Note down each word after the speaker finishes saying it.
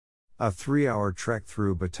A 3-hour trek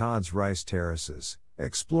through Batad's rice terraces,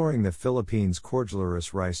 exploring the Philippines'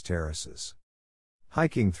 Cordilleras rice terraces.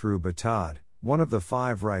 Hiking through Batad, one of the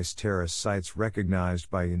 5 rice terrace sites recognized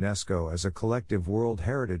by UNESCO as a collective World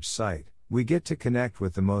Heritage Site, we get to connect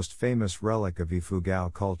with the most famous relic of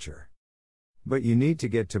Ifugao culture. But you need to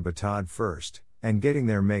get to Batad first, and getting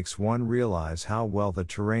there makes one realize how well the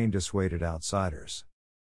terrain dissuaded outsiders.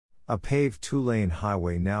 A paved 2-lane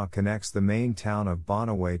highway now connects the main town of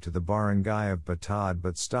Banaue to the barangay of Batad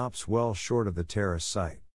but stops well short of the terrace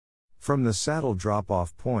site. From the saddle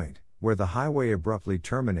drop-off point, where the highway abruptly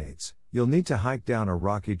terminates, you'll need to hike down a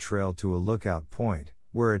rocky trail to a lookout point,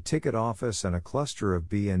 where a ticket office and a cluster of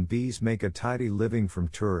B&Bs make a tidy living from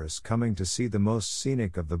tourists coming to see the most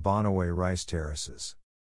scenic of the Banaue Rice Terraces.